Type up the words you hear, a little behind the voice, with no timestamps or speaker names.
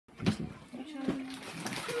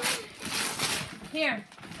Here.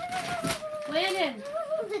 Landon.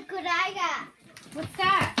 Look what I got. What's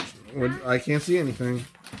that? I can't see anything.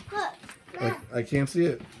 Look. I can't see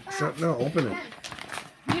it. No, open it.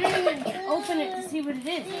 You don't even open it to see what it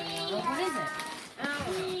is. What is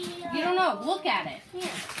it? You don't know. Look at it.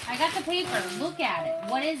 I got the paper. Look at it.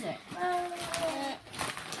 What is it?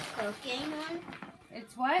 Cooking one.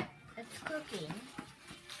 It's what? It's cooking.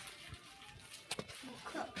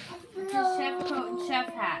 It's a chef coat and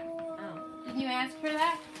chef hat. Oh. Didn't you ask for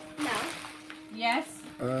that? No. Yes?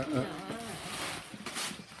 No.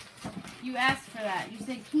 You asked for that. You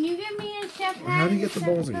said, can you give me a chef hat? How do you and get the chef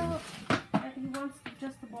balls again? coat? He wants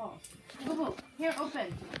just the balls. Go. Here,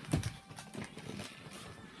 open.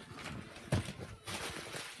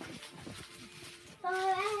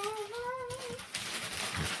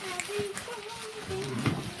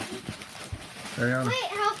 Ariana. Wait,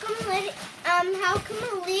 how come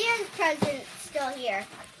Aaliyah's present's still here?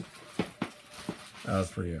 That was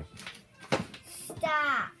for you.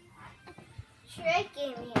 Stop.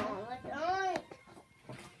 Tricking me all the time.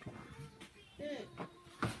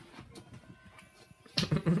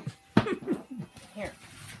 Here.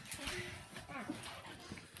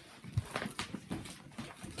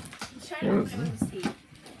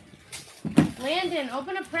 Landon,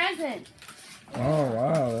 open a present. Oh,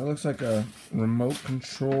 wow. That looks like a remote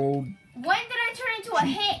controlled. When did I turn into a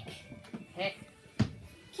hick? Heck,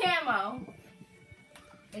 Camo.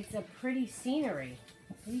 it's a pretty scenery.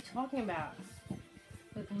 What are you talking about?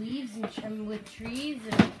 With leaves and with trees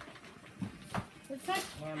and... What's that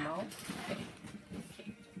camo?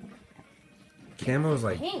 Camo's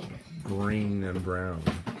like Pink. green and brown.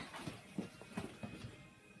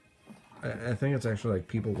 I think it's actually like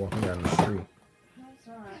people walking down the street. That's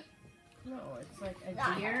not. No, it's like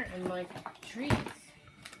a deer and like trees.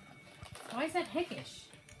 Why is that hickish?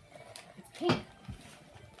 It's pink.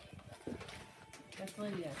 That's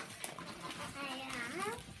Lydia.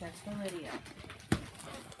 That's for Lydia.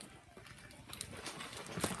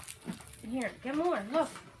 Here, get more. Look.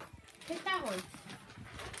 Take that one.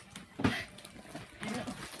 No,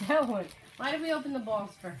 that one. Why did we open the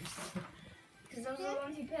balls first? Because those are the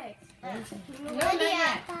ones you picked. No, not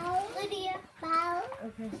yet. Lydia.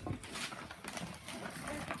 Okay.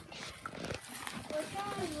 Which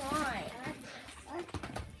one is mine?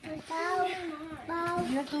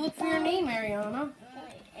 You have to look for your name, Ariana.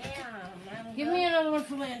 Give me another one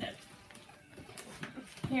for Landon.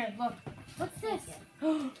 Here, look. What's this?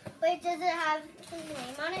 Wait, does it have his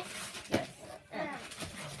name on it? Yes.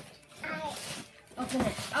 Open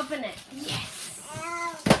it. Open it. Yes.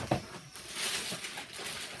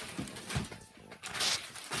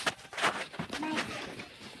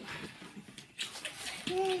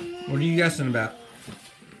 What are you guessing about?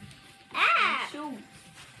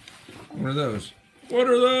 What are those? What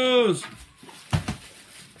are those?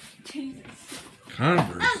 Jesus.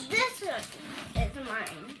 Converse. Oh, this one is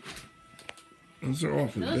mine. Those are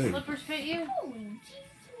awfully Those big. slippers fit you?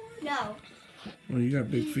 No. Well, you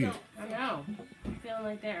got big feet. I know. I'm feeling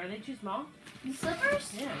like that. Are they too small? The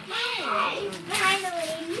slippers? Yeah.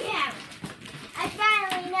 Finally, yeah. I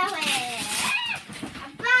finally know it. A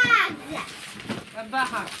box. A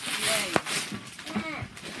box. Yay.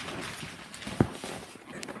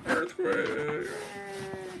 Earthquake.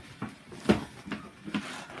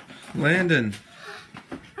 Landon.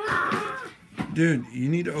 Dude, you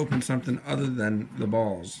need to open something other than the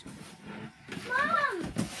balls.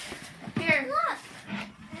 Mom. Here. Look.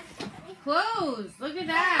 Clothes. Look at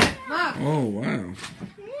that. Look. Oh, wow.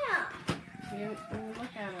 Yeah. Here,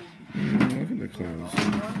 look at them. Look at the clothes.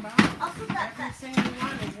 In one box. I'll put that Every back. single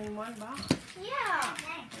one is in one box. Yeah.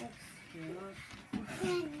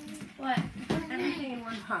 What? Everything in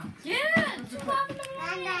one box. Yeah. An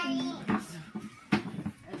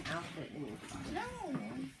outfit in your box. No.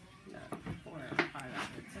 No. 4 or 5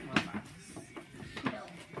 outfits in one box.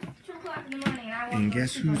 2 o'clock in the morning. I want And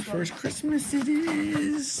guess whose first Christmas it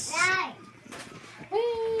is? Dad. You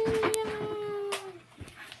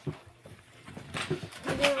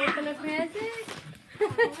gonna open a present?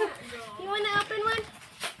 You want to open one?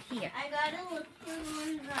 Here. I gotta look for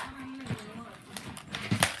one that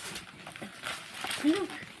Look.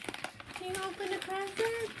 Can you open a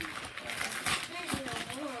present?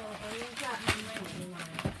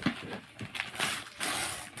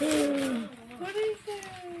 What is it?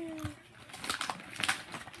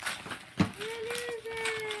 What is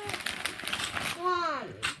it? Mom.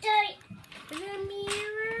 Daddy. Is it a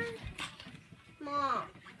mirror? Mom.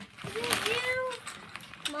 Is it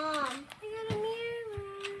you? Mom. I got a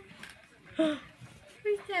mirror.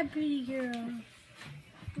 Who's that pretty girl?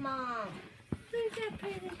 Mom. Who's that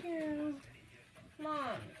pretty girl?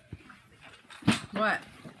 Mom. What?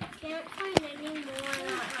 Can't find any more that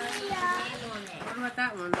has your name on it. What about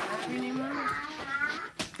that one? Is that your name on it?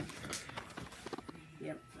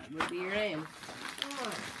 Yep, that would be your name.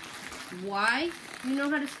 Why? You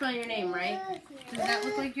know how to spell your name, right? Does that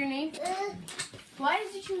look like your name? Why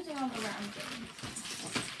is he choosing all the round things?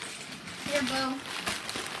 Here, Boo.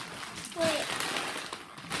 Wait.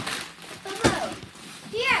 Boo.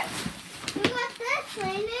 Here. You got this,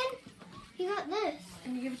 Landon. You got this.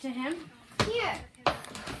 Can you give it to him? Here.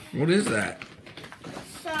 What is that?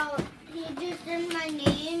 So he just did my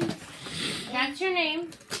name. That's your name.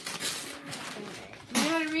 You know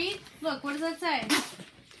how to read? Look, what does that say?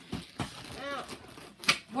 Oh.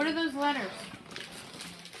 What are those letters?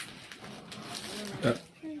 I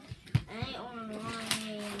don't want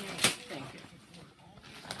it. Thank you.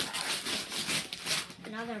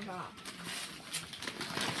 Another box.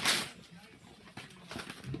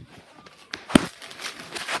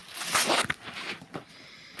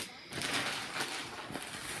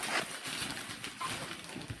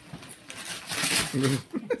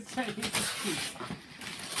 Sorry, this is cute.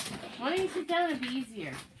 Why don't you sit down? It'd be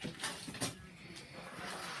easier.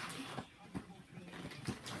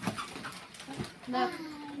 Look.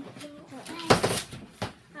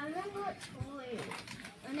 I don't got toys.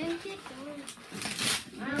 I didn't get toys.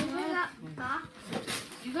 I don't got boxes.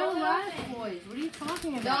 You got a lot of toys. What are you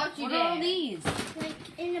talking about? Don't you what are all dare. these? Like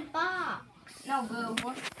in a box. No, Boo.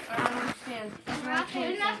 What? I don't understand. There's nothing in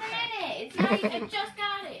it. It's not even, just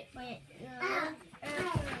got it. Wait, no.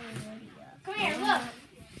 Come here, look.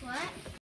 What?